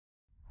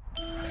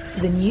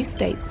The New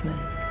Statesman.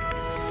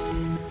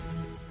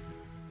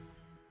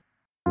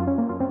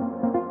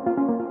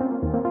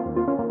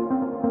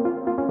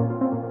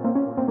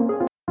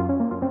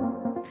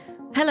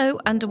 Hello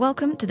and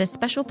welcome to this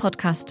special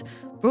podcast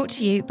brought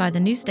to you by the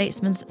New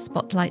Statesman's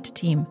Spotlight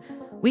team.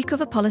 We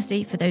cover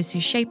policy for those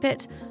who shape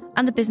it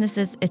and the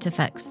businesses it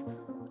affects.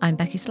 I'm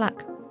Becky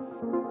Slack.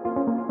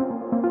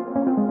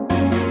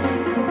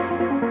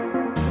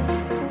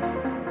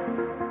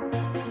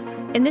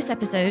 In this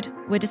episode,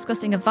 we're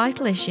discussing a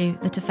vital issue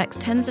that affects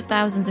tens of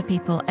thousands of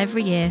people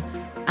every year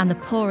and the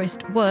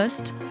poorest,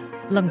 worst,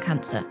 lung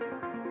cancer.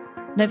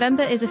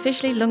 November is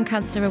officially Lung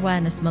Cancer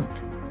Awareness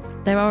Month.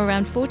 There are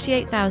around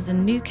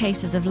 48,000 new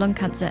cases of lung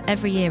cancer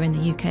every year in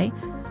the UK.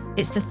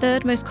 It's the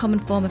third most common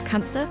form of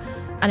cancer,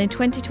 and in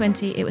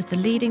 2020 it was the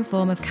leading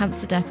form of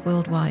cancer death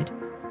worldwide.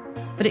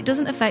 But it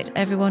doesn't affect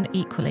everyone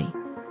equally.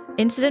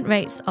 Incident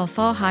rates are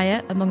far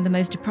higher among the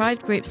most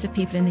deprived groups of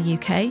people in the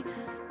UK,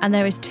 and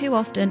there is too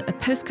often a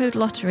postcode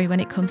lottery when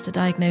it comes to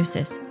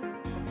diagnosis.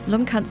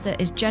 Lung cancer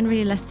is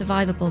generally less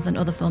survivable than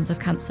other forms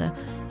of cancer,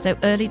 so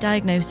early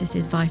diagnosis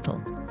is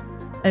vital.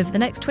 Over the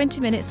next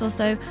 20 minutes or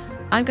so,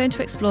 I'm going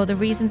to explore the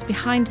reasons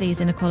behind these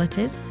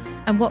inequalities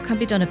and what can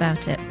be done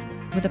about it,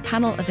 with a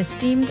panel of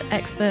esteemed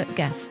expert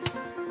guests.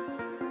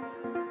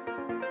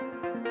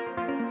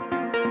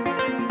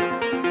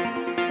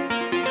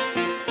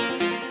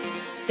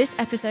 This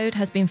episode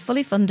has been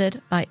fully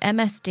funded by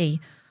MSD,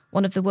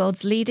 one of the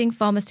world's leading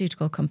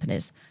pharmaceutical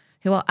companies,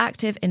 who are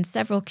active in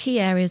several key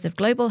areas of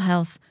global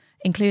health,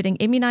 including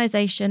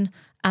immunisation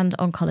and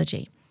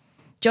oncology.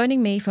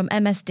 Joining me from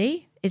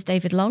MSD is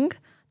David Long,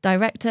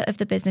 Director of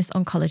the Business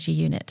Oncology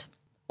Unit.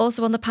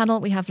 Also on the panel,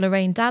 we have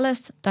Lorraine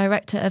Dallas,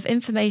 Director of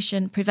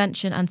Information,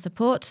 Prevention and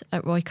Support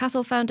at Roy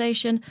Castle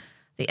Foundation,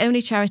 the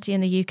only charity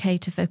in the UK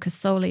to focus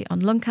solely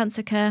on lung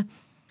cancer care.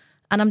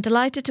 And I'm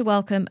delighted to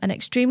welcome an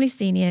extremely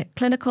senior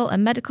clinical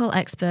and medical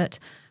expert,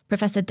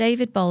 Professor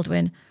David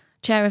Baldwin,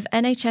 Chair of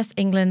NHS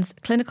England's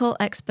Clinical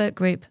Expert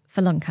Group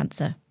for Lung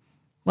Cancer.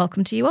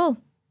 Welcome to you all.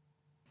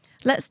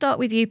 Let's start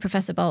with you,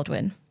 Professor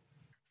Baldwin.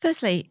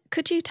 Firstly,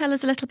 could you tell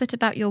us a little bit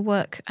about your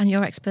work and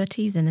your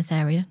expertise in this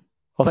area?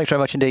 Well, thanks very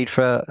much indeed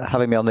for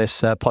having me on this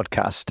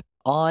podcast.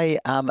 I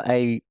am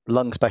a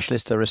lung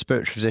specialist, a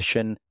respiratory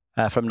physician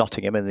from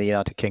Nottingham in the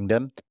United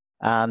Kingdom.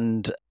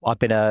 And I've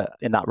been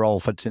in that role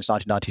since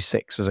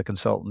 1996 as a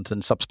consultant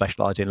and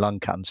subspecialised in lung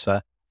cancer,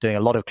 doing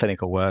a lot of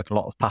clinical work, a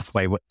lot of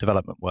pathway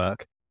development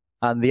work.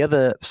 And the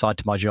other side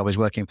to my job is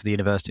working for the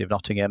University of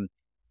Nottingham,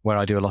 where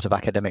I do a lot of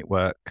academic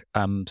work.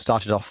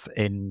 Started off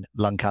in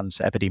lung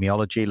cancer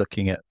epidemiology,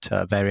 looking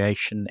at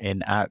variation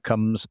in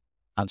outcomes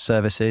and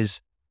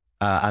services.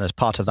 And as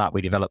part of that,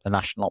 we developed the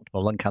National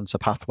Optimal Lung Cancer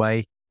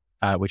Pathway,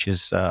 which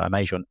is a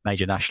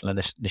major national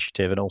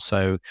initiative, and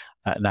also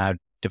now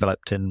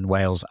developed in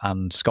Wales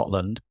and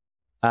Scotland.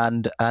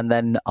 And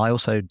then I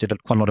also did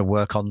quite a lot of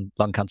work on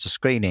lung cancer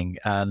screening.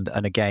 And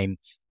again,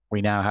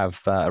 we now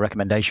have a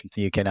recommendation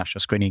from the UK National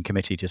Screening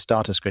Committee to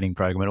start a screening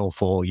programme in all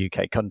 4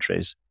 UK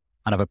countries,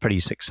 and have a pretty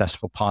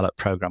successful pilot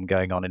programme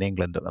going on in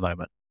England at the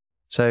moment.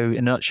 So in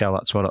a nutshell,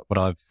 that's what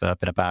I've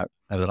been about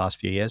over the last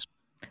few years.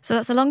 So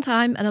that's a long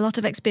time and a lot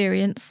of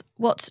experience.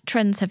 What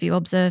trends have you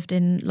observed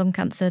in lung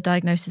cancer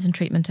diagnosis and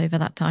treatment over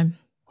that time?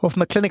 Well,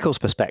 from a clinical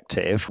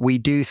perspective, we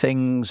do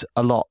things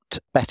a lot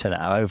better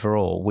now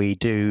overall.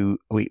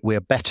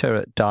 We're better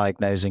at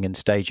diagnosing and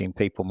staging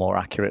people more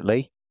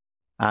accurately.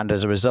 And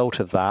as a result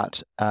of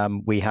that,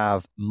 we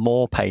have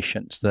more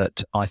patients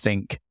that I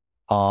think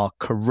are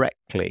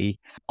correctly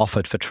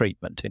offered for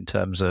treatment in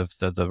terms of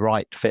the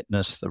right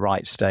fitness, the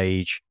right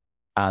stage,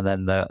 and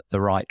then the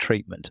right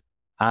treatment.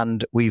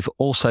 And we've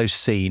also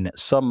seen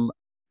some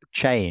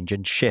change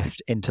and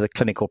shift into the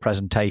clinical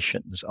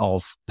presentations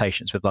of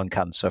patients with lung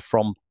cancer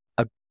from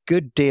a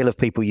good deal of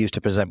people used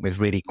to present with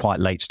really quite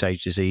late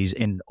stage disease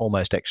in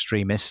almost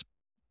extremis.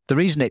 The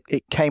reason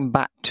it came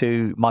back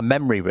to my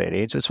memory,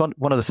 really, it's one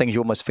of the things you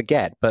almost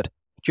forget, but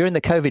during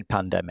the COVID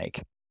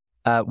pandemic,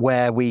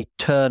 where we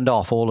turned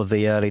off all of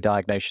the early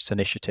diagnosis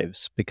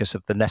initiatives because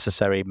of the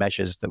necessary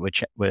measures that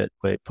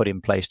were put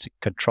in place to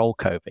control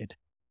COVID,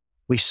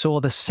 we saw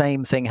the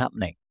same thing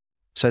happening.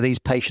 So these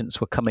patients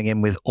were coming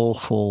in with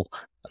awful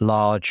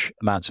large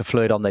amounts of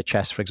fluid on their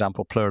chest, for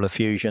example, pleural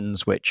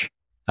effusions, which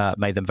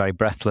made them very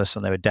breathless,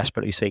 and they were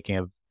desperately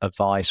seeking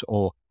advice,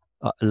 or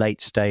late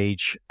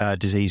stage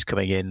disease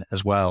coming in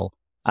as well.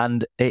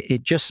 And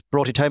it just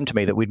brought it home to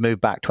me that we'd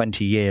moved back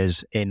 20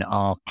 years in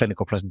our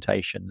clinical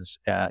presentations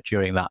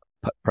during that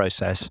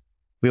process.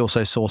 We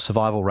also saw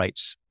survival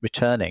rates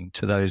returning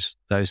to those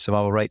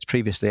survival rates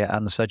previously,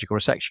 and the surgical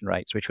resection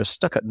rates, which were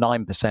stuck at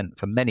 9%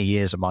 for many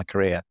years of my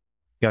career,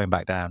 going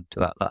back down to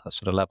that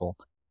sort of level.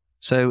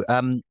 So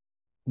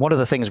one of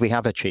the things we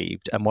have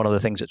achieved, and one of the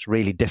things that's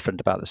really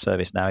different about the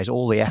service now, is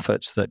all the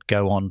efforts that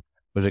go on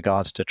with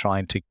regards to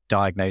trying to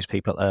diagnose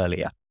people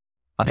earlier.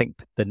 I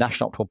think the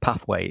National Optimal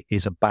Pathway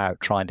is about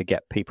trying to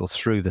get people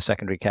through the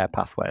secondary care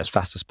pathway as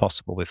fast as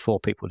possible before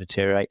people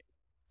deteriorate.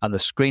 And the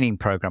screening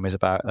program is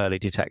about early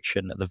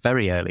detection, at the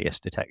very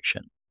earliest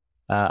detection.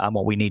 And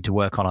what we need to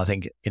work on, I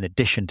think, in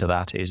addition to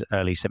that, is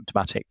early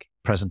symptomatic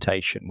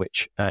presentation,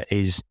 which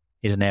is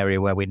an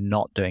area where we're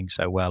not doing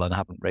so well and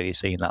haven't really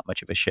seen that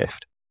much of a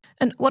shift.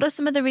 And what are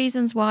some of the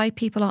reasons why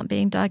people aren't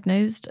being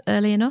diagnosed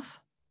early enough?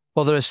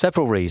 Well, there are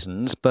several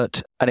reasons,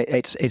 but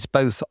it's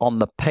both on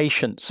the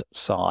patient's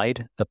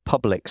side, the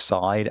public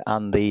side,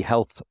 and the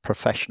health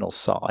professional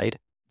side.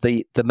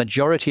 The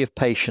majority of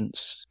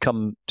patients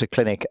come to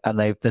clinic and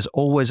there's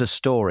always a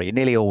story,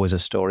 nearly always a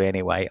story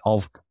anyway,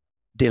 of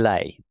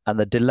delay. And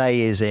the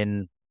delay is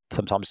in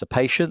sometimes the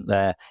patient,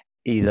 they're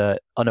either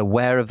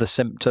unaware of the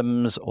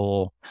symptoms,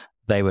 or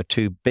they were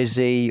too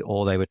busy,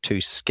 or they were too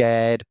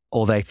scared,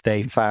 or they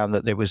found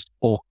that it was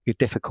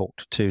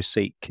difficult to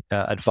seek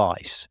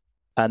advice.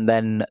 And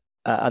then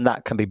and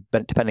that can be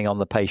depending on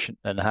the patient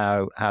and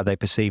how they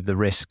perceive the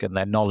risk and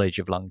their knowledge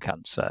of lung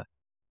cancer.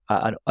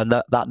 And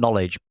that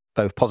knowledge,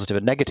 both positive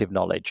and negative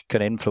knowledge,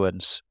 can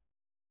influence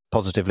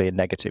positively and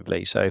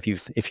negatively. So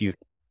if you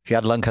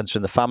had lung cancer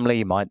in the family,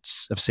 you might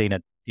have seen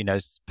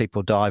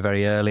people die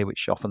very early,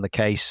 which is often the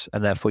case,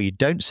 and therefore you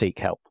don't seek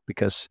help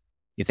because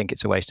you think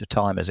it's a waste of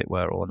time, as it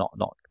were, or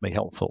not be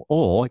helpful.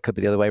 Or it could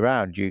be the other way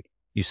around. You've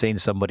seen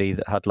somebody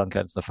that had lung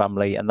cancer in the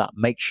family, and that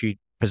makes you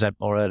present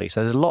more early.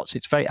 So there's lots.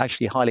 It's very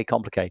actually highly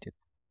complicated.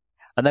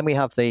 And then we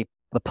have the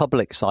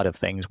public side of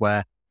things,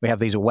 where we have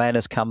these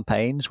awareness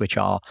campaigns, which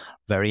are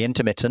very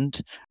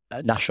intermittent,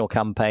 national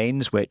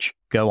campaigns, which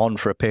go on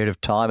for a period of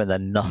time and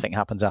then nothing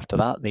happens after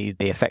that. The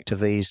effect of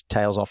these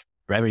tails off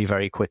very,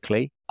 very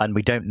quickly. And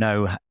we don't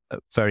know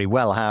very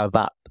well how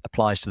that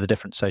applies to the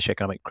different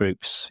socioeconomic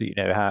groups,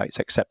 how it's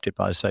accepted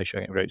by the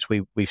socioeconomic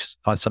groups.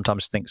 I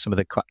sometimes think some of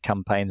the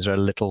campaigns are a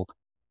little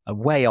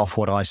way off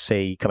what I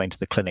see coming to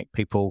the clinic.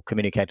 People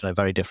communicate on a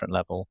very different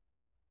level.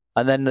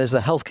 And then there's the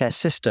healthcare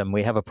system.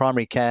 We have a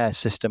primary care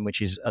system,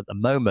 which is at the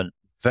moment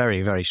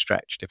very, very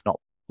stretched, if not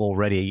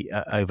already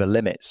over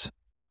limits.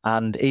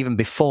 And even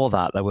before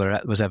that, there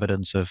was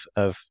evidence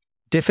of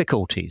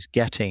difficulties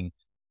getting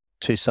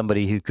to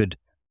somebody who could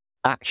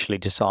actually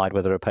decide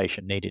whether a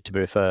patient needed to be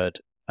referred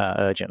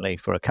urgently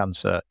for a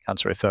cancer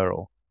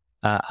referral.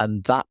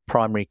 And that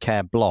primary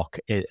care block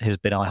has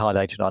been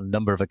highlighted on a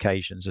number of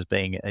occasions as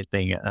being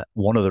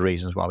one of the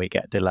reasons why we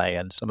get delay.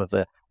 And some of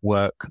the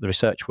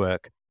research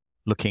work,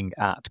 looking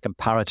at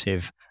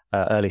comparative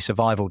early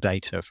survival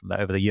data from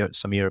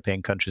some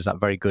European countries,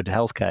 that very good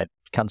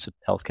cancer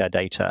healthcare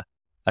data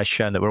has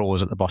shown that we're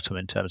always at the bottom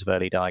in terms of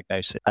early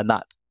diagnosis. And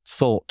that's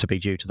thought to be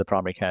due to the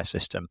primary care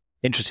system.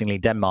 Interestingly,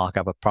 Denmark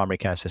have a primary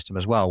care system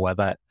as well, where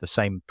the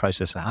same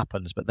process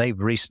happens, but they've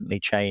recently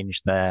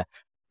changed their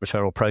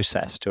referral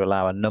process to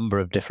allow a number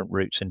of different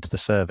routes into the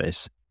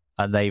service.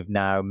 And they've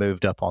now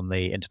moved up on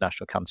the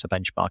International Cancer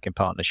Benchmarking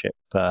Partnership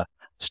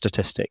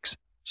statistics.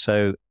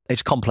 So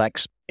it's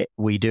complex.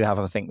 We do have,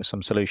 I think,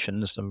 some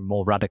solutions, some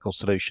more radical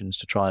solutions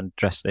to try and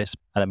address this.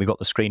 And then we've got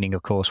the screening,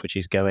 of course, which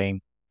is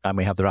going, and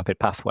we have the rapid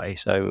pathway.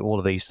 So all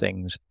of these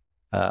things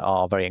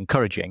are very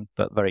encouraging,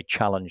 but very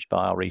challenged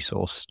by our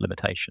resource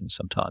limitations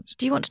sometimes.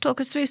 Do you want to talk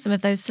us through some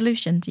of those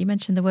solutions? You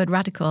mentioned the word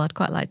radical. I'd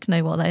quite like to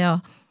know what they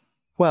are.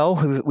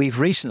 Well, we've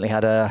recently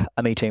had a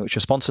meeting which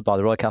was sponsored by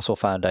the Roy Castle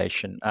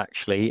Foundation,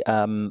 actually.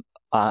 And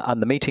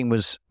the meeting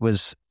was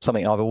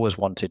something I've always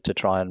wanted to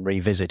try and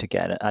revisit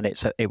again. And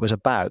it was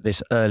about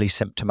this early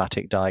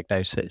symptomatic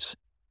diagnosis,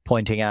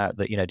 pointing out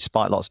that,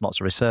 despite lots and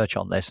lots of research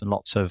on this and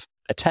lots of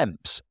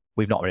attempts,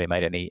 we've not really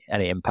made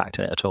any impact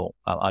in it at all.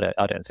 I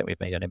don't think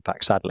we've made an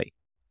impact, sadly.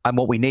 And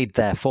what we need,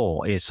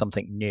 therefore, is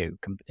something new,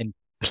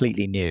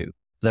 completely new.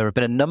 There have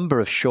been a number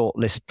of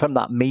shortlists from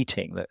that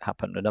meeting that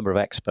happened, a number of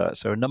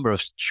experts. There are a number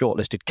of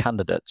shortlisted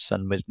candidates,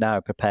 and we've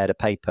now prepared a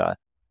paper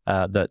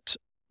that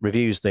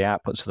reviews the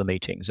outputs of the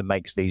meetings and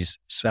makes these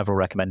several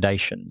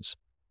recommendations.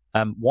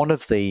 One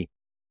of the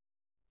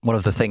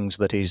things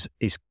that is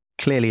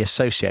clearly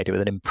associated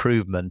with an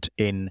improvement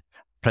in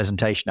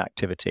presentation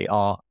activity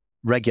are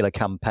regular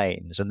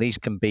campaigns, and these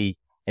can be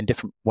in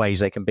different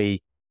ways. They can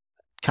be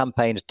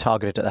campaigns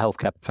targeted at the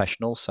healthcare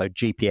professionals, so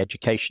GP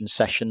education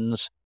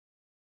sessions,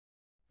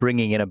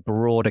 bringing in a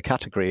broader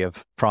category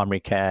of primary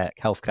care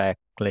healthcare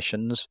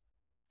clinicians,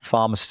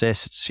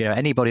 pharmacists,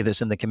 anybody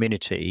that's in the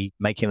community,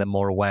 making them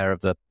more aware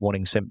of the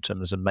warning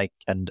symptoms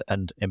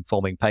and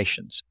informing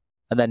patients.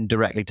 And then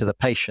directly to the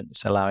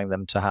patients, allowing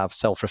them to have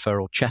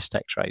self-referral chest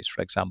x-rays,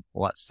 for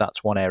example.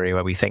 That's one area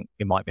where we think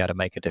we might be able to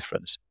make a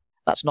difference.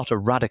 That's not a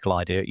radical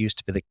idea. It used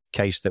to be the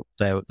case that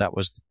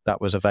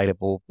that was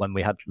available when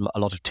we had a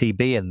lot of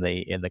TB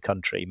in the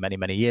country many,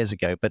 many years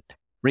ago. But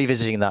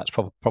revisiting that's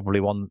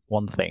probably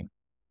one thing.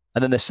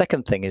 And then the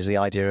second thing is the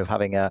idea of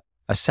having a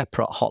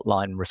separate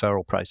hotline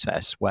referral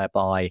process,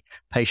 whereby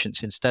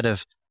patients, instead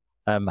of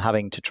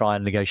having to try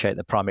and negotiate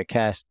the primary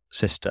care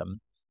system,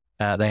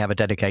 they have a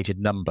dedicated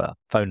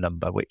phone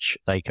number, which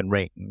they can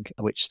ring,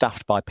 which is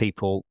staffed by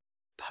people,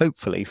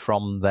 hopefully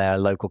from their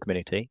local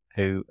community,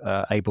 who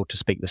are able to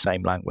speak the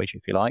same language,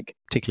 if you like,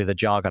 particularly the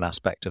jargon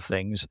aspect of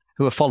things,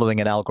 who are following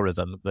an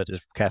algorithm that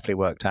is carefully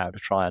worked out to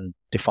try and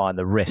define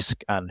the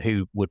risk and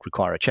who would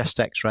require a chest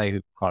x-ray, who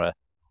require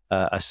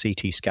a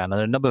CT scan.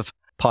 And a number of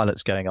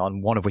pilots going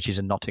on, one of which is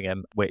in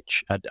Nottingham,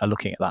 which are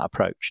looking at that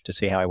approach to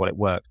see how well it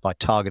works by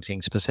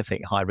targeting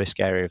specific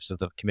high-risk areas of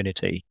the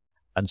community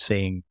and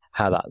seeing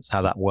how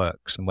that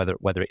works and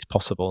whether it's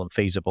possible and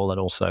feasible, and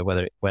also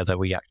whether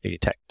we actually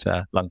detect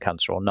lung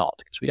cancer or not,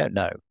 because we don't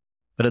know.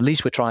 But at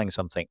least we're trying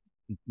something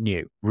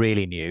new,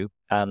 really new,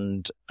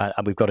 and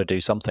we've got to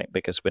do something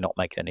because we're not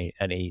making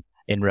any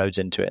inroads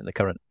into it in the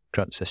current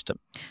system.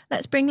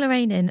 Let's bring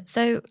Lorraine in.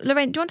 So,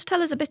 Lorraine, do you want to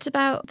tell us a bit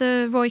about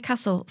the Roy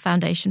Castle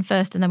Foundation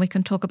first, and then we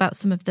can talk about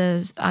some of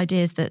the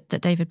ideas that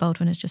David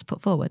Baldwin has just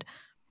put forward?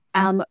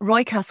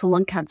 Roy Castle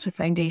Lung Cancer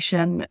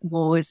Foundation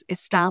was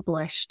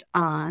established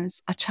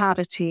as a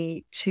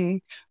charity to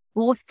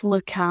both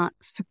look at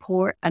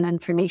support and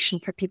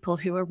information for people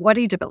who are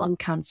worried about lung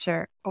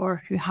cancer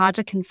or who had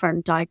a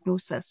confirmed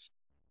diagnosis,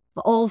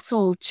 but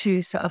also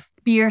to sort of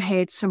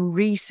spearhead some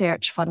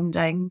research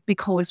funding,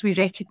 because we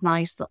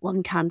recognised that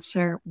lung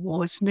cancer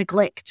was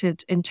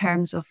neglected in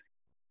terms of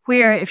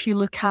where, if you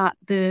look at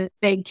the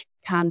big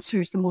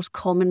cancers, the most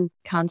common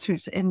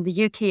cancers in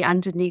the UK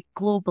and indeed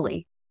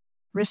globally,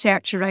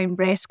 research around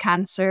breast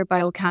cancer,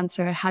 bowel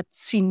cancer had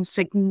seen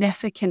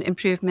significant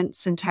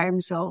improvements in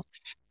terms of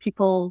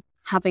people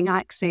having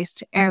access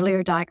to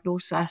earlier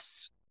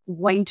diagnosis,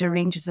 wider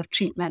ranges of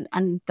treatment,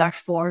 and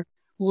therefore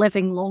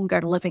living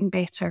longer, living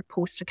better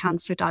post a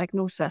cancer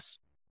diagnosis.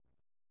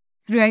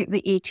 Throughout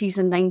the 80s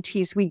and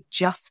 90s, we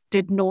just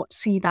did not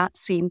see that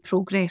same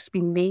progress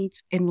being made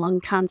in lung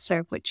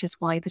cancer, which is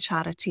why the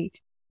charity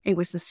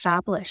was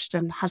established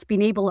and has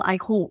been able, I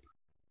hope,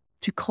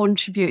 to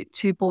contribute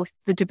to both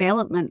the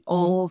development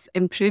of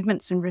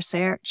improvements in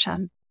research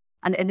and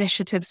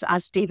initiatives,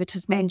 as David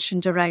has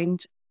mentioned,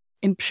 around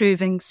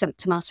improving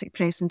symptomatic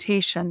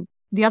presentation.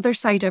 The other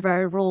side of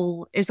our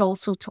role is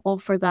also to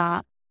offer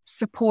that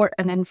support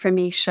and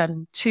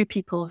information to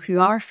people who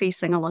are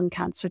facing a lung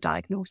cancer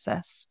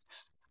diagnosis,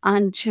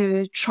 and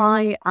to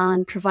try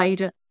and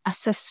provide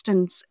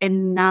assistance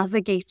in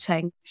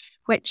navigating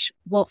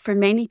what for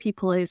many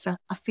people is a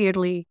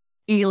fairly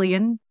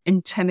alien,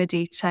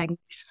 intimidating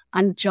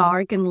and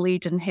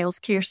jargon-laden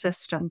healthcare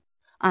system.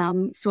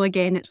 So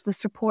again, it's the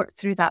support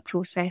through that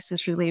process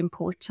is really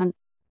important.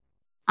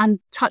 And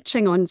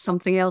touching on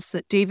something else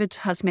that David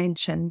has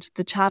mentioned,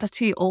 the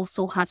charity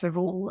also has a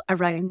role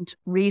around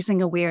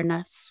raising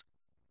awareness,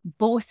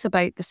 both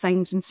about the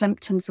signs and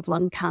symptoms of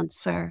lung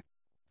cancer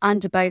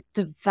and about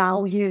the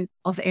value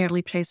of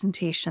early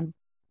presentation.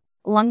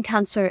 Lung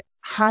cancer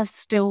has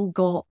still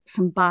got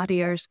some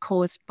barriers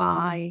caused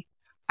by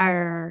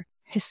our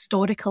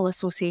historical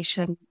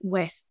association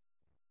with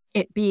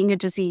it being a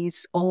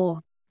disease of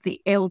the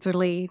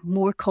elderly,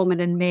 more common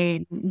in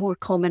men, more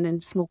common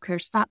in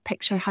smokers. That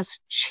picture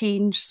has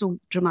changed so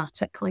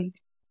dramatically.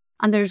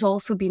 And there's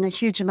also been a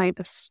huge amount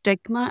of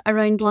stigma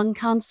around lung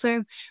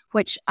cancer,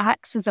 which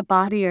acts as a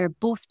barrier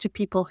both to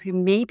people who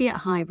may be at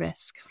high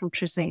risk from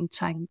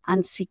presenting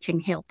and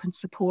seeking help and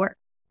support,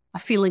 a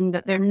feeling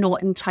that they're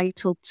not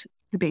entitled to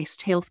the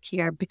best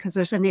healthcare because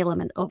there's an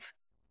element of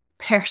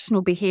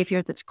personal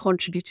behaviour that's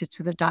contributed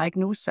to the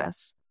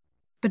diagnosis.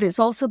 But it's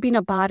also been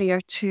a barrier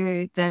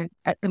to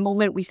at the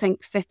moment, we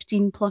think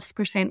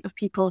 15+% of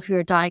people who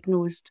are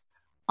diagnosed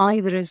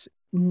either as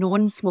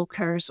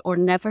non-smokers or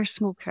never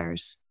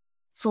smokers.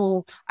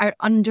 So our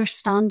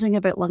understanding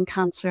about lung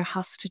cancer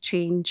has to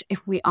change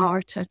if we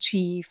are to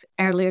achieve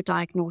earlier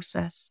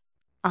diagnosis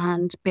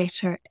and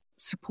better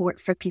support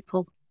for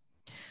people.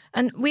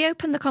 And we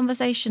opened the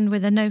conversation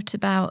with a note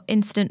about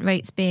incident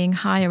rates being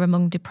higher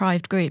among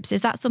deprived groups.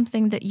 Is that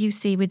something that you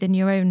see within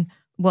your own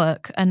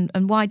work? And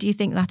why do you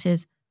think that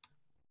is?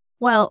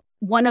 Well,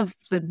 one of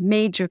the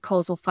major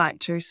causal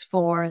factors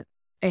for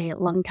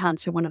lung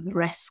cancer, one of the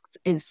risks,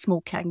 is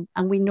smoking.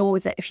 And we know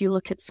that if you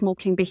look at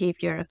smoking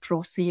behaviour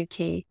across the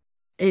UK,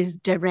 is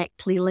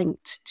directly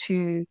linked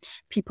to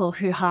people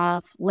who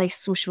have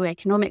less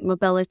socioeconomic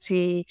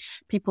mobility,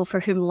 people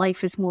for whom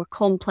life is more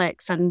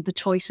complex and the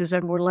choices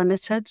are more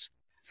limited.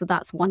 So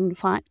that's one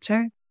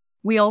factor.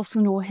 We also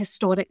know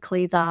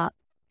historically that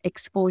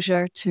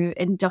exposure to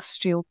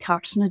industrial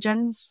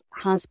carcinogens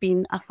has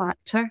been a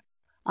factor.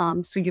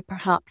 So you're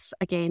perhaps,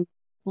 again,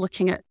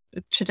 looking at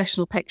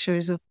traditional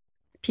pictures of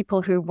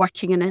people who are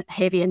working in a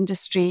heavy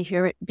industry who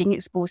are being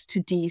exposed to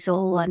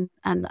diesel and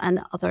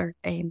other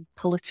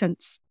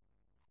pollutants.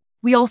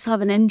 We also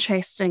have an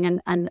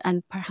interesting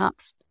and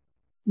perhaps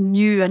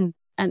new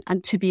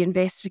and to be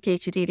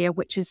investigated area,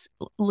 which is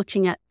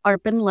looking at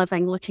urban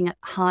living, looking at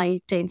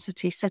high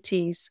density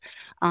cities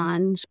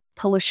and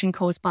pollution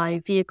caused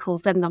by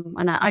vehicles in them.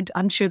 And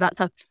I'm sure that's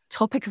a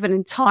topic of an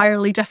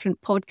entirely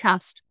different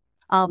podcast.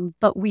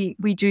 But we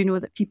do know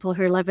that people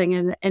who are living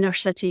in inner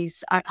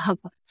cities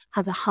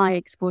have a high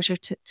exposure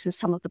to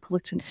some of the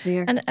pollutants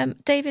there.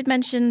 And David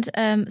mentioned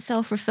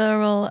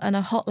self-referral and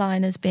a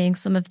hotline as being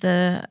some of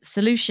the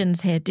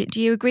solutions here. Do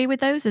you agree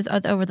with those? Are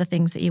there other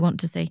things that you want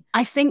to see?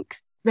 I think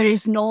there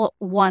is not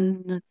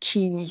one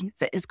key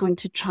that is going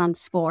to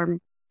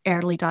transform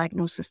early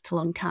diagnosis to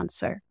lung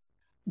cancer.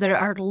 There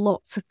are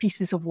lots of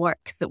pieces of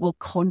work that will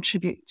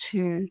contribute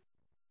to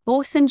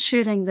both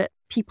ensuring that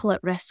people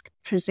at risk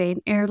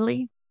present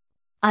early,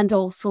 and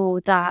also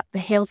that the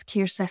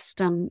healthcare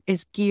system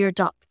is geared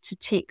up to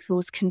take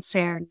those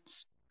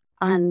concerns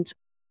and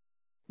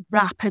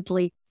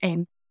rapidly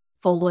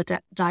follow a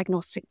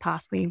diagnostic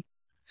pathway.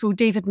 So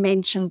David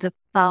mentioned the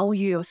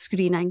value of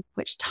screening,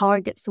 which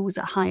targets those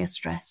at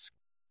highest risk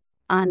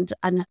and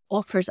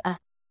offers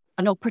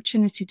an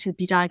opportunity to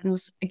be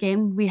diagnosed.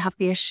 Again, we have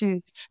the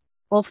issue,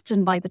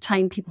 often by the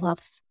time people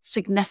have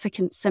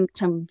significant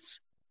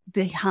symptoms,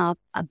 they have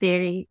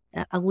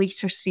a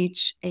later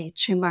stage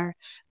tumour,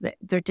 that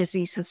their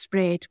disease has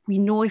spread. We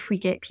know if we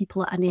get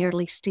people at an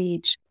early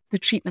stage, the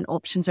treatment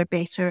options are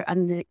better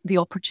and the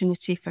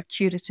opportunity for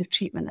curative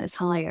treatment is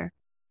higher.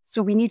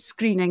 So we need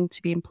screening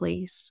to be in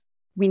place.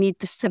 We need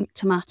the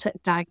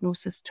symptomatic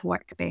diagnosis to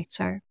work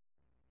better.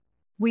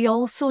 We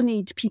also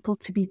need people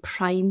to be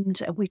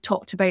primed. We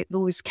talked about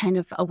those kind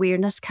of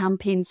awareness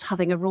campaigns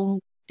having a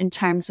role in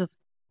terms of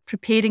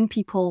preparing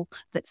people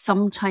that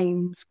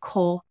sometimes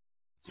cough,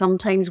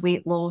 sometimes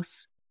weight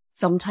loss,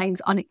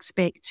 sometimes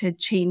unexpected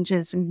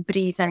changes in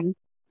breathing.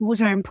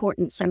 Those are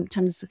important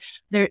symptoms.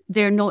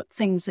 They're not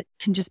things that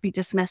can just be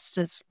dismissed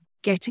as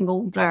getting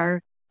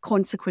older,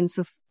 consequence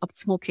of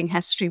smoking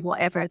history,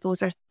 whatever.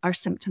 Those are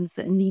symptoms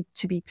that need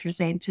to be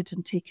presented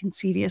and taken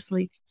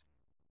seriously.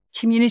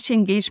 Community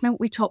engagement,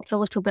 we talked a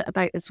little bit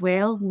about as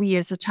well. We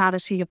as a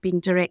charity have been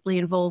directly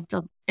involved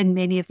in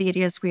many of the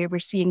areas where we're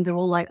seeing the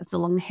rollout of the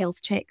lung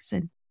health checks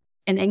in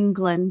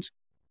England,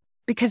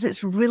 because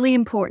it's really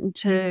important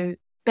to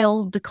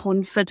build the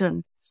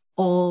confidence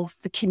of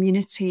the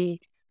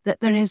community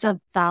that there is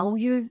a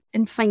value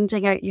in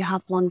finding out you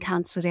have lung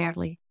cancer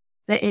early,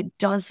 that it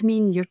does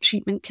mean your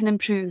treatment can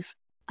improve.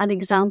 An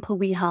example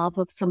we have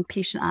of some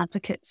patient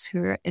advocates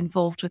who are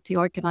involved with the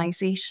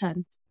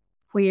organisation,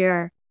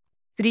 where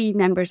 3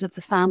 members of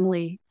the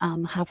family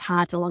have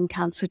had a lung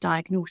cancer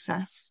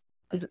diagnosis.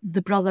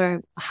 The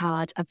brother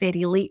had a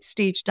very late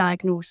stage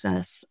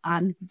diagnosis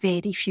and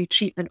very few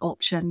treatment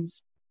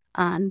options,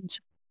 and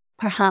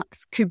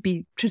perhaps could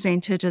be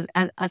presented as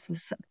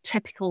a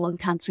typical lung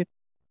cancer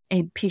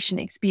patient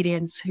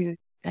experience who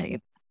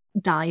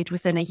died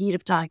within a year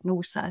of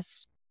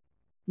diagnosis.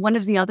 One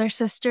of the other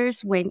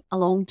sisters went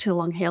along to a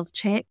lung health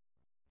check,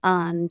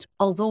 and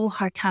although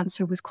her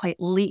cancer was quite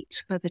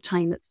late by the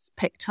time it was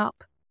picked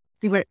up,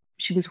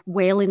 she was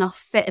well enough,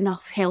 fit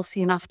enough,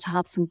 healthy enough to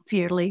have some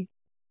fairly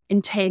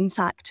intense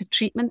active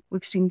treatment.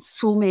 We've seen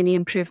so many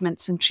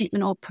improvements in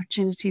treatment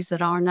opportunities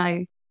that are now.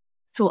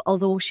 So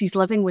although she's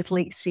living with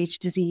late stage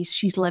disease,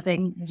 she's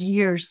living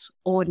years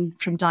on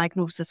from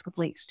diagnosis with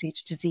late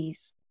stage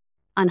disease.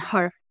 And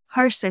her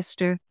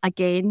sister,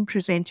 again,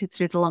 presented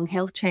through the lung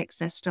health check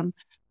system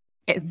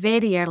at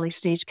very early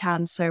stage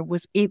cancer,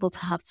 was able to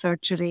have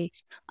surgery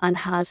and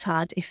has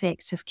had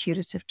effective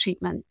curative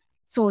treatment.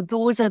 So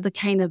those are the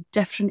kind of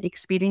different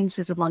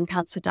experiences of lung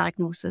cancer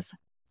diagnosis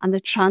and the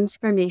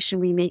transformation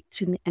we make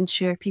to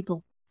ensure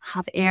people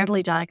have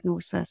early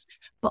diagnosis,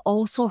 but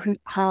also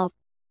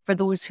for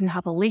those who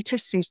have a later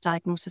stage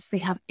diagnosis, they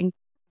have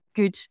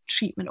good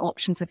treatment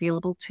options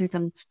available to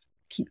them,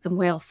 keep them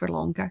well for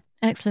longer.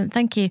 Excellent,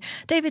 thank you.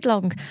 David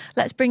Long,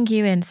 let's bring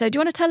you in. So do you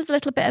want to tell us a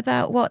little bit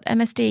about what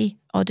MSD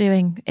are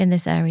doing in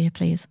this area,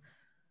 please?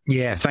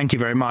 Yeah, thank you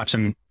very much,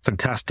 and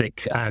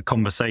fantastic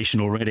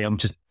conversation already. I'm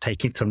just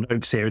taking some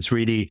notes here. It's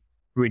really,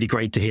 really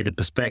great to hear the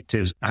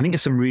perspectives. I think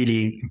there's some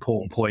really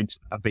important points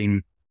that have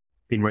been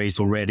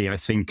raised already. I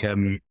think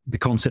the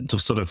concept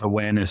of sort of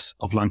awareness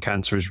of lung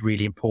cancer is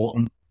really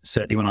important.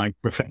 Certainly when I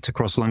reflect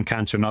across lung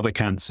cancer and other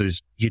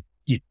cancers, you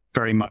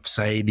very much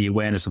say the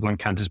awareness of lung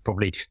cancer is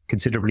probably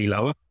considerably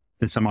lower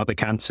than some other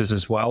cancers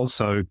as well.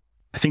 So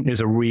I think there's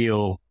a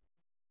real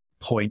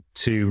point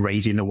to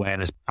raising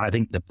awareness. I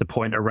think the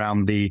point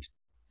around the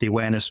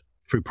awareness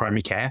through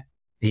primary care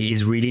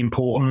is really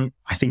important.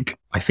 I think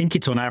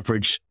it's on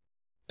average,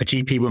 a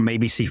GP will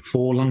maybe see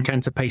 4 lung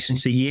cancer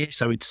patients a year.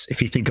 So it's,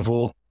 if you think of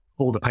all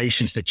the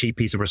patients that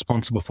GPs are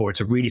responsible for,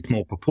 it's a really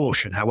small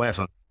proportion.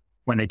 However,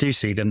 when they do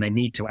see them, they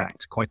need to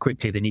act quite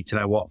quickly. They need to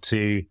know what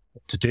to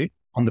do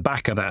on the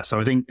back of that. So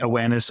I think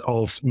awareness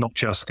of not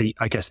just the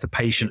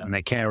patient and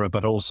their carer,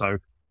 but also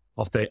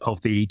of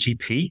the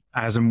GP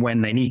as and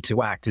when they need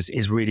to act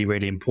is really,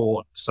 really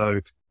important. So,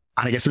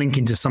 and I guess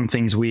linking to some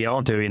things we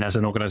are doing as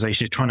an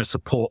organization is trying to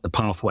support the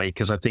pathway,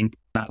 because I think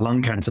that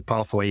lung cancer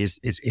pathway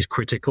is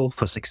critical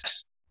for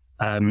success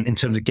in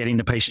terms of getting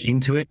the patient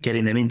into it,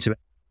 getting them into it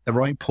at the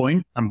right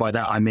point. And by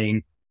that, I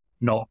mean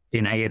not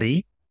in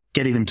A&E,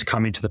 getting them to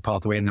come into the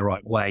pathway in the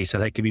right way so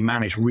they can be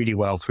managed really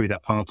well through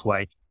that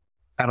pathway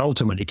and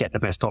ultimately get the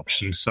best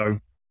options. So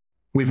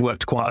we've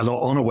worked quite a lot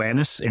on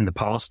awareness in the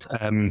past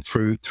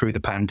through the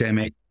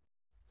pandemic.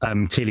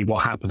 Clearly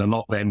what happened a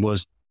lot then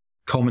was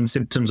common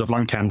symptoms of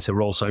lung cancer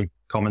were also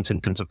common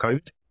symptoms of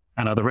COVID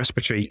and other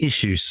respiratory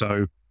issues.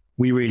 So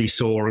we really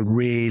saw a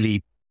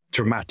really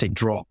dramatic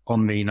drop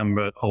on the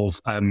number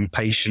of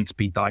patients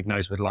being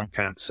diagnosed with lung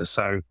cancer.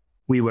 So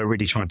we were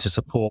really trying to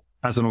support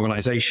as an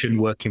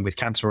organization, working with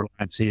cancer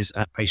alliances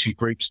and patient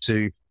groups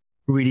to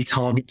really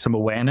target some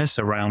awareness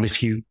around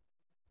if you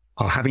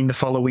are having the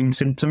following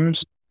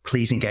symptoms,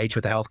 please engage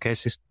with the healthcare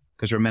system.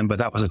 Because remember,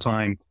 that was a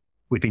time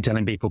we'd been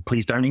telling people,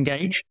 please don't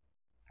engage.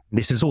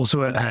 This is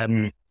also,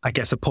 I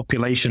guess, a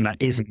population that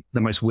isn't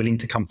the most willing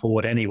to come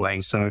forward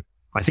anyway. So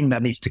I think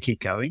that needs to keep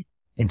going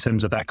in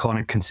terms of that kind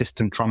of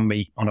consistent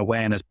drumbeat on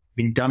awareness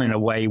being done in a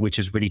way which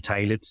is really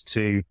tailored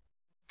to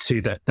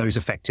those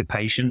affected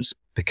patients,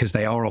 because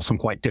they are often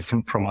quite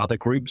different from other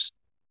groups.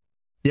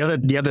 The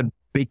other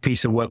big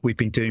piece of work we've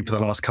been doing for the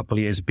last couple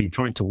of years has been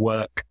trying to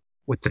work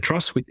with the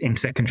trust in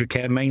secondary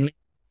care mainly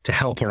to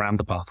help around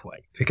the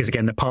pathway. Because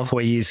again, the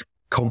pathway is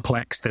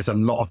complex. There's a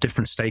lot of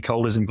different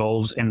stakeholders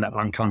involved in that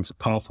lung cancer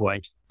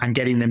pathway, and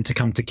getting them to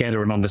come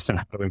together and understand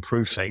how to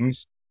improve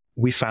things,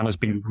 we found has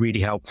been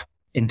really helpful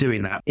in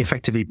doing that,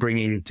 effectively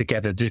bringing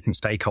together different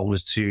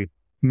stakeholders to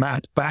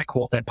map back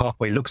what their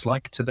pathway looks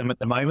like to them at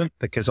the moment.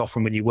 Because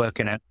often when you work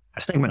in a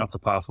segment of the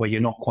pathway, you're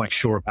not quite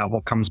sure about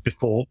what comes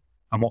before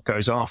and what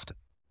goes after.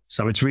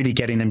 So it's really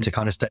getting them to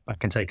kind of step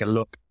back and take a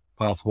look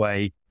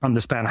pathway,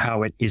 understand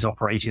how it is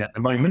operating at the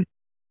moment.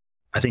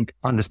 I think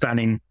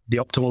understanding the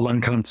optimal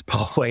lung cancer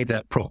pathway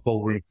that Prof.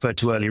 Ball referred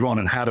to earlier on,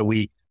 and how do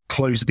we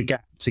close the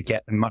gap to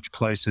get them much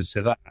closer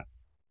to that.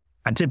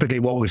 And typically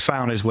what we've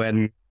found is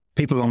when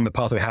people along the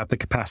pathway have the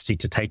capacity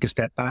to take a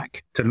step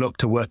back, to look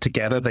to work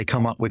together, they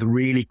come up with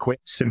really quick,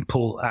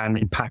 simple and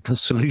impactful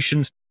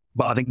solutions.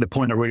 But I think the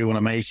point I really want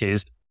to make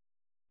is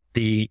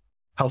the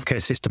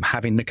healthcare system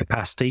having the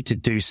capacity to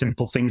do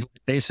simple things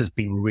like this has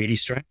been really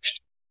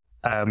stretched.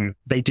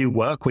 They do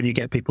work when you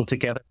get people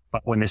together,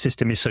 but when the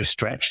system is so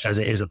stretched as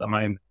it is at the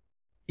moment,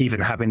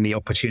 even having the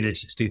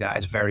opportunity to do that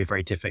is very,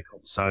 very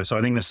difficult. So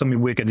I think that's something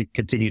we're going to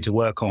continue to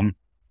work on,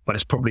 but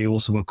it's probably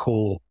also a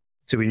call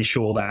to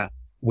ensure that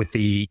with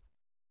the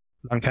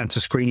lung cancer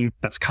screening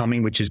that's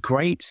coming, which is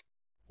great,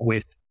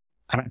 with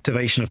an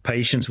activation of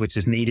patients, which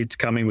is needed to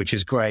coming, which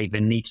is great,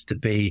 there needs to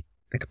be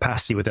the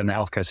capacity within the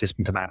healthcare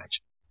system to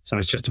manage. So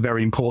it's just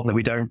very important that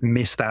we don't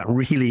miss that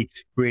really,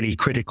 really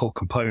critical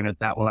component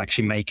that will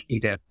actually make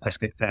either a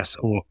success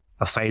or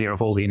a failure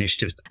of all the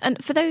initiatives.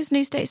 And for those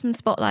New Statesman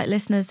Spotlight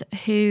listeners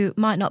who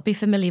might not be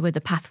familiar with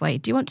the pathway,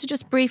 do you want to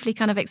just briefly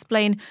kind of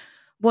explain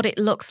what it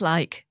looks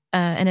like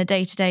in a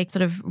day-to-day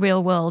sort of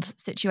real-world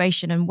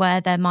situation, and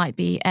where there might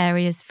be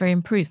areas for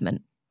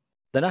improvement?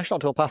 The National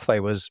Optimal Pathway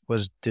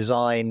was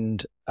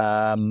designed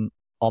on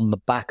the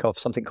back of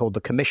something called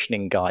the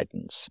Commissioning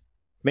Guidance.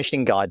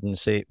 Commissioning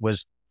Guidance, it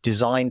was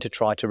designed to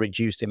try to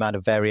reduce the amount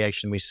of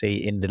variation we see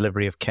in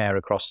delivery of care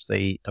across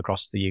the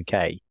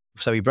UK.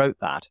 So we wrote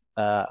that,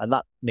 and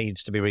that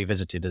needs to be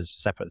revisited as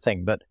a separate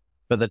thing. But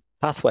the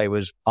pathway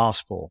was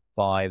asked for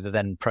by the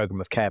then Programme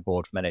of Care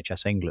Board from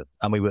NHS England,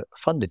 and we were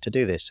funded to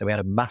do this. So we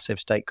had a massive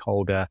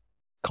stakeholder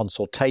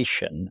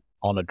consultation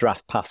on a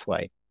draft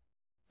pathway.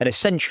 And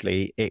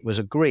essentially, it was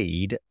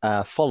agreed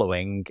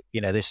following,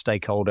 this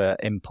stakeholder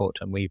input,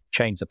 and we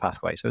changed the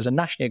pathway. So it was a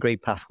nationally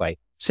agreed pathway.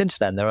 Since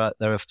then, there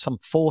are some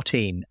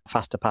 14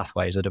 faster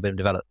pathways that have been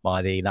developed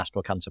by the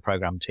National Cancer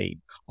Programme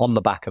team on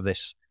the back of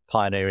this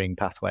pioneering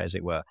pathway, as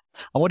it were.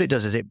 And what it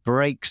does is it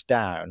breaks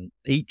down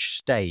each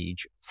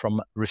stage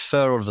from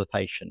referral of the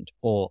patient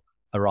or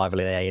arrival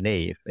in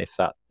A&E, if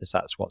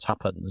that's what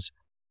happens,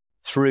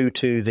 through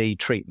to the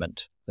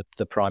treatment,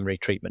 the primary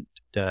treatment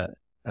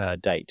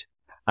date.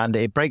 And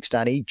it breaks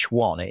down each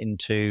one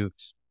into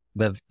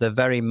the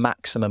very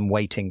maximum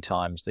waiting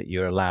times that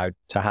you're allowed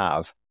to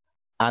have,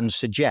 and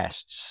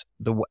suggests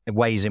the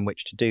ways in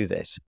which to do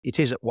this. It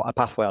is a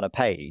pathway on a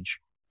page,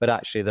 but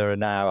actually there are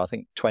now, I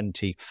think,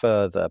 20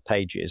 further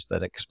pages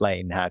that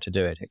explain how to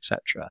do it,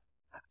 etc.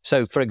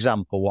 So, for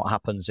example, what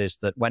happens is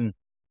that when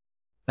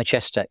a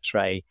chest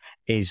X-ray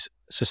is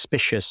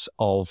suspicious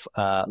of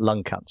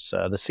lung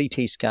cancer, the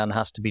CT scan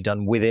has to be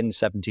done within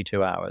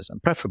 72 hours,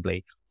 and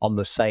preferably on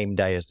the same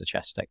day as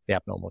the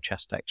abnormal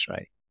chest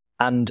X-ray.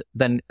 And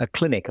then a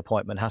clinic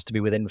appointment has to be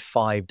within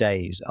 5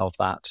 days of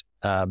that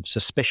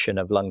suspicion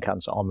of lung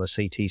cancer on the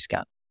CT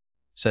scan,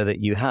 so that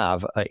you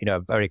have a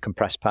very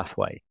compressed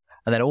pathway.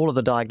 And then all of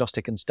the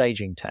diagnostic and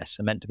staging tests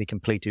are meant to be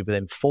completed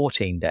within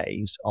 14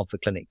 days of the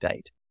clinic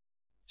date.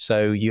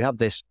 So you have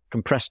this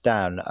compressed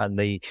down, and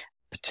the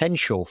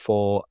potential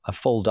for a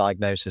full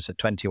diagnosis at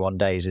 21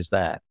 days is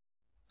there.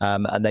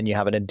 And then you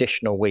have an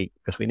additional week,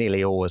 because we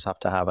nearly always have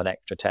to have an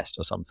extra test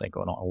or something,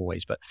 or not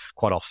always, but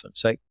quite often.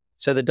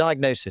 So the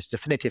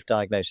definitive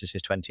diagnosis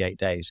is 28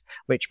 days,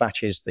 which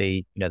matches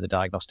the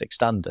diagnostic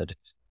standard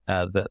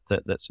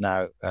that's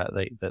now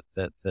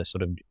the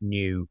sort of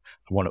new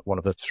one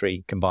of the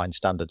three combined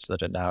standards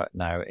that are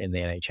now in the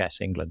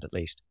NHS England at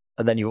least.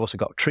 And then you've also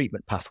got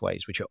treatment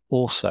pathways, which are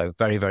also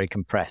very, very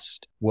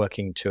compressed,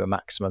 working to a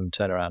maximum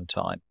turnaround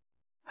time.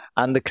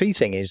 And the key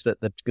thing is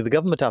that the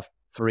government have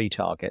 3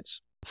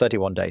 targets: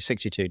 31-day,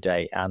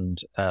 62-day,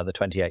 and the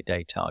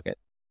 28-day target.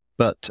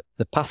 But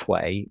the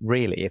pathway,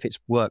 really, if it's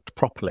worked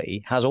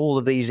properly, has all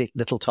of these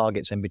little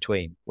targets in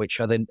between,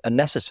 which are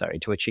necessary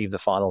to achieve the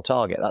final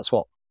target. That's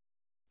what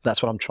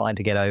I'm trying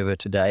to get over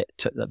today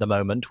at the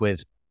moment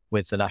with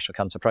the National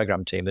Cancer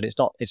Programme team. That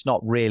it's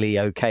not really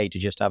okay to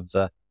just have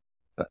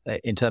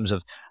in terms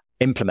of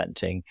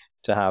implementing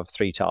to have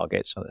 3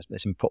 targets. So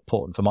it's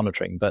important for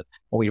monitoring. But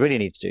what we really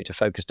need to do to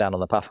focus down on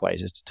the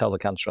pathways is to tell the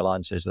cancer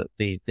alliances that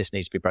this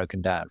needs to be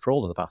broken down for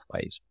all of the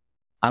pathways.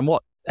 And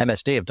what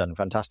MSD have done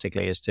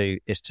fantastically is to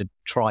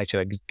try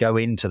to go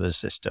into the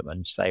system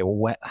and say,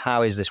 well,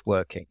 how is this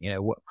working?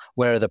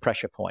 Where are the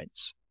pressure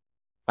points?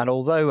 And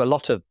although a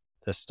lot of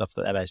the stuff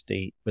that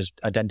MSD was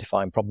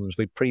identifying problems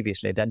we'd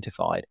previously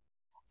identified,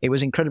 it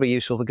was incredibly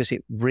useful because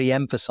it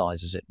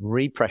re-emphasizes it,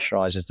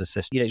 repressurizes the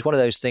system. It's one of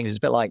those things, it's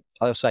a bit like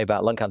I say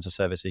about lung cancer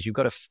services. You've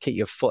got to keep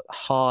your foot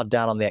hard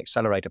down on the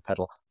accelerator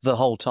pedal the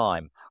whole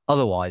time.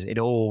 Otherwise, it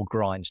all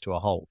grinds to a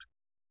halt.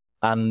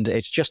 And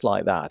it's just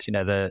like that.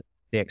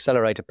 The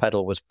accelerator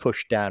pedal was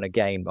pushed down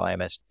again by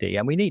MSD,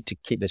 and we need to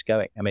keep this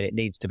going. I mean, it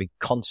needs to be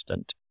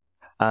constant.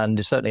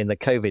 And certainly in the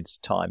COVID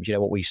times,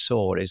 what we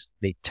saw is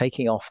the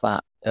taking off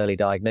that early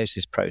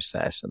diagnosis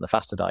process and the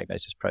faster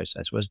diagnosis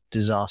process was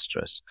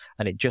disastrous.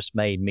 And it just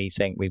made me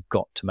think we've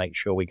got to make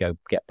sure we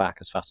get back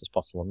as fast as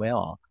possible, and we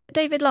are.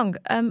 David Long,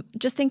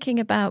 just thinking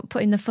about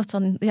putting the foot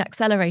on the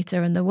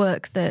accelerator and the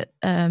work that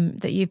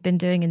you've been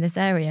doing in this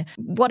area,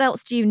 what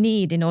else do you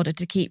need in order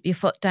to keep your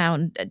foot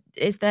down?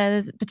 Is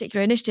there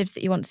particular initiatives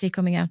that you want to see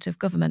coming out of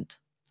government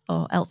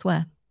or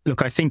elsewhere?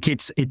 Look, I think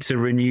it's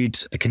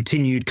a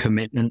continued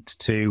commitment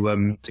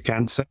to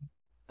cancer.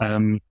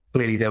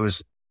 Clearly, there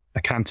was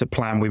a cancer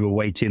plan we were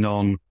waiting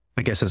on,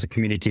 I guess, as a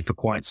community for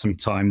quite some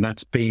time.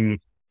 That's been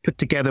put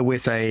together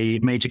with a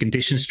major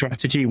condition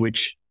strategy,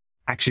 which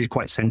actually is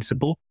quite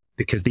sensible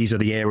because these are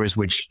the areas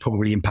which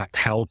probably impact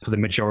health for the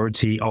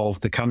majority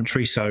of the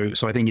country. So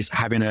I think it's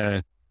having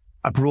a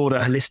broader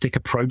holistic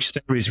approach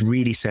there is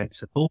really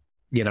sensible.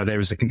 There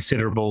is a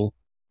considerable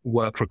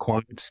work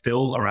required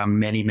still around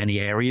many, many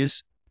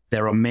areas.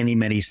 There are many,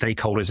 many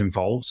stakeholders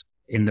involved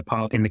in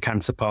the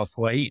cancer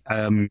pathway.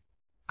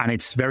 And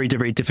it's very,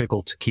 very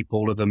difficult to keep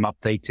all of them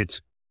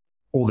updated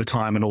all the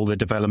time and all the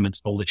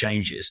developments, all the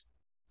changes.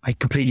 I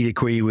completely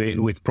agree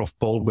with Prof.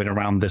 Baldwin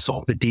around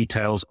the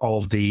details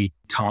of the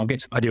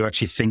targets. I do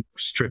actually think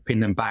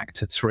stripping them back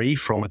to 3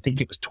 from, I think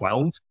it was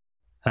 12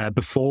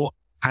 before,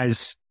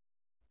 has,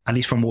 at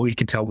least from what we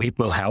can tell, it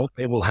will help.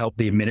 It will help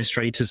the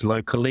administrators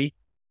locally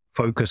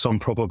focus on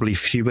probably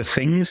fewer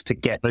things to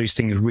get those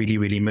things really,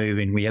 really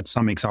moving. We had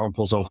some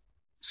examples of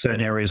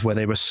certain areas where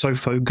they were so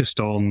focused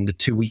on the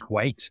 2-week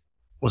wait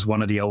was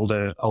one of the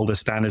older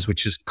standards,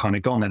 which is kind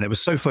of gone. And they were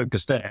so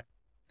focused there.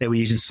 They were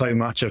using so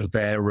much of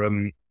their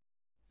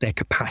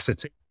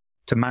capacity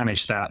to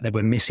manage that. They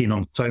were missing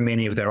on so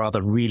many of their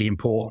other really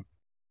important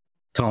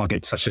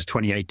targets, such as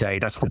 28-day,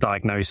 that's the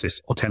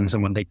diagnosis, or telling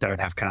someone they don't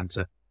have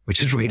cancer,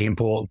 which is really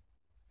important.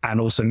 And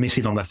also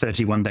missing on the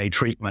 31-day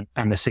treatment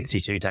and the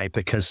 62-day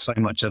because so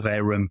much of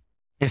their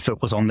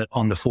effort was on the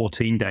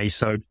 14-day.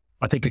 So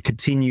I think a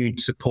continued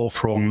support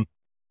from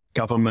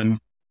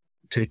government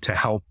to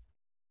help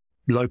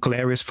local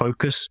areas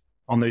focus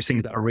on those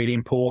things that are really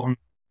important,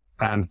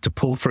 to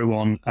pull through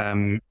on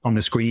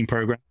the screening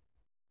program,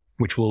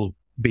 which will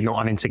be not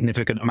an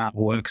insignificant amount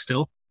of work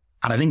still.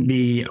 And I think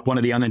one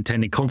of the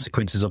unintended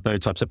consequences of those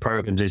types of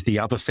programs is the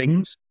other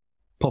things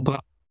pop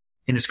up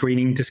in a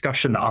screening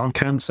discussion that aren't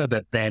cancer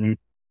that then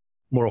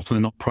more often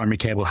than not primary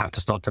care will have to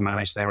start to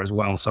manage there as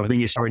well. So I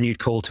think it's a renewed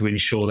call to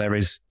ensure there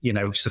is,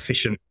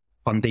 sufficient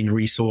funding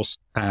resource,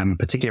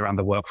 particularly around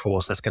the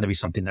workforce. That's going to be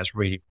something that's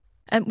really...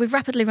 We've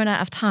rapidly run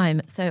out of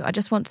time, so I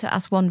just want to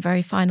ask one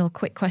very final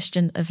quick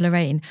question of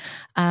Lorraine,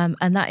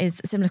 and that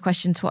is a similar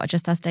question to what I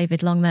just asked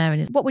David Long there.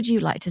 And what would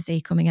you like to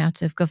see coming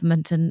out of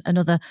government and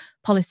other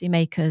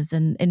policymakers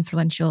and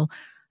influential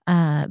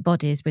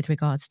bodies with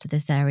regards to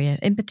this area,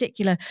 in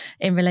particular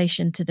in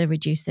relation to the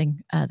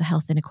reducing the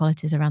health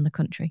inequalities around the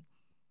country?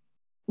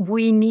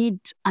 We need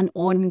an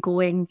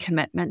ongoing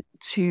commitment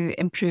to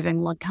improving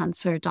lung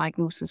cancer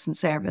diagnosis and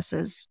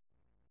services.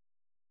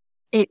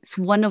 It's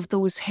one of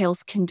those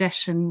health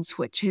conditions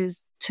which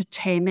is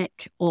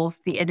totemic of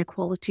the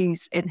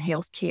inequalities in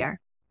healthcare.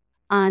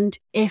 And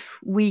if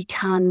we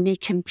can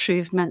make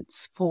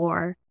improvements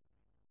for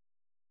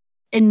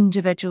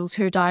individuals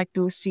who are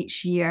diagnosed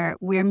each year,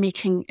 we're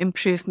making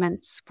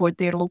improvements for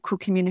their local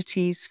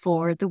communities,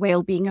 for the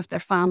well-being of their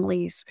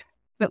families.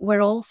 But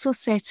we're also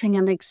setting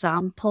an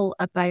example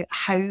about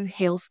how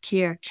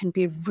healthcare can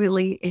be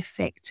really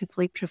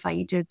effectively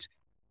provided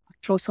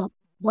across a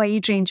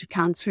wide range of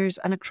cancers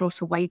and across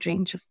a wide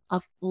range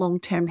of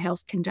long-term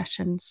health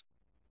conditions.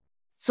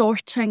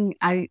 Sorting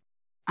out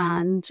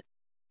and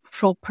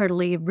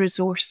properly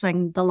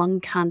resourcing the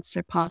lung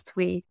cancer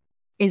pathway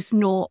is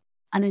not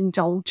an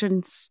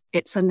indulgence,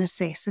 it's a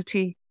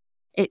necessity.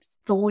 It's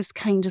those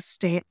kind of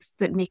steps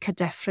that make a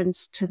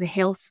difference to the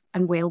health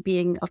and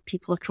well-being of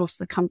people across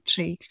the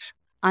country.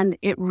 And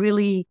it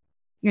really,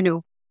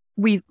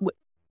 we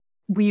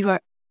were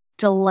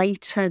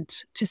delighted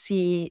to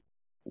see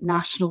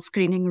national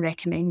screening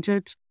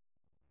recommended.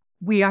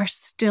 We are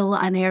still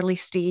at an early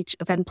stage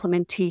of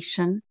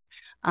implementation,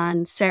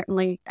 and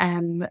certainly,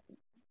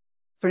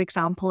 for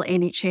example,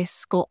 NHS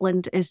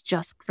Scotland is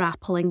just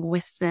grappling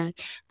with the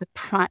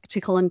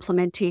practical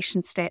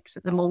implementation steps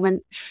at the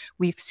moment.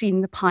 We've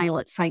seen the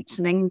pilot sites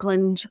in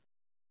England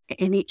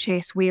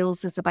NHS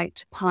Wales is about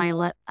to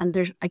pilot, and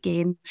there's,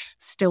 again,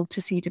 still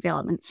to see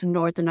developments in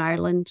Northern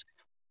Ireland.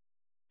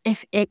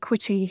 If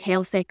equity,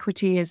 health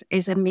equity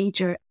is a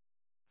major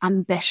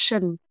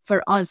ambition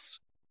for us,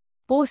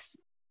 both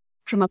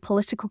from a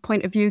political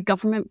point of view,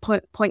 government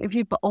point of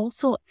view, but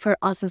also for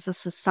us as a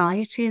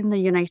society in the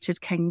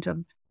United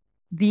Kingdom,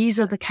 these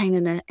are the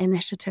kind of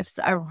initiatives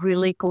that are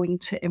really going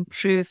to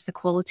improve the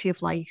quality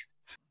of life.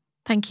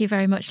 Thank you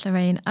very much,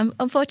 Lorraine.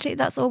 Unfortunately,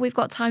 that's all we've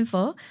got time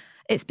for.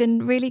 It's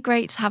been really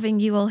great having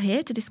you all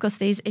here to discuss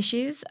these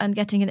issues and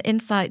getting an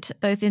insight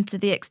both into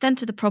the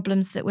extent of the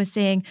problems that we're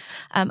seeing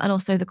and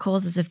also the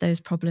causes of those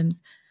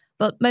problems.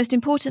 But most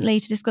importantly,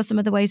 to discuss some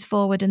of the ways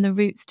forward and the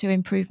routes to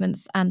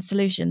improvements and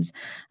solutions.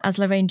 As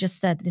Lorraine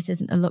just said, this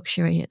isn't a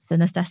luxury, it's a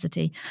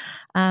necessity.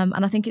 And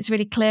I think it's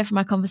really clear from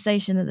our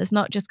conversation that there's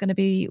not just going to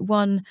be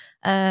one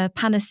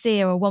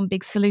panacea or one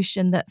big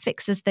solution that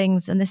fixes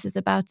things. And this is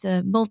about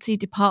a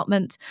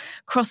multi-department,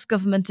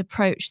 cross-government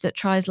approach that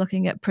tries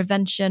looking at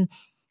prevention,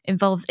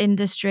 involves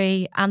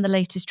industry and the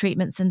latest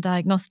treatments and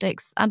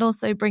diagnostics, and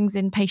also brings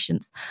in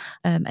patients'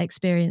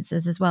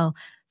 experiences as well.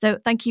 So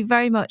thank you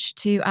very much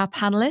to our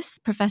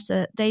panellists,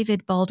 Professor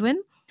David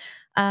Baldwin,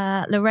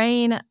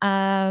 Lorraine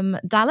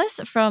Dallas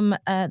from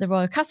the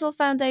Royal Castle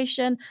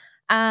Foundation,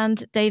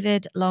 and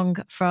David Long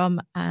from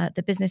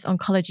the Business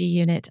Oncology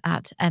Unit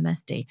at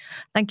MSD.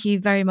 Thank you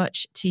very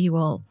much to you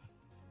all.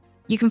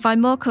 You can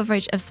find more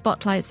coverage of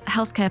Spotlight's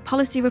healthcare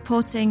policy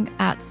reporting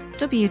at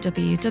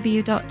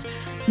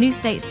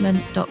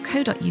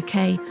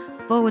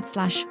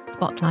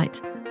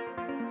www.newstatesman.co.uk/spotlight.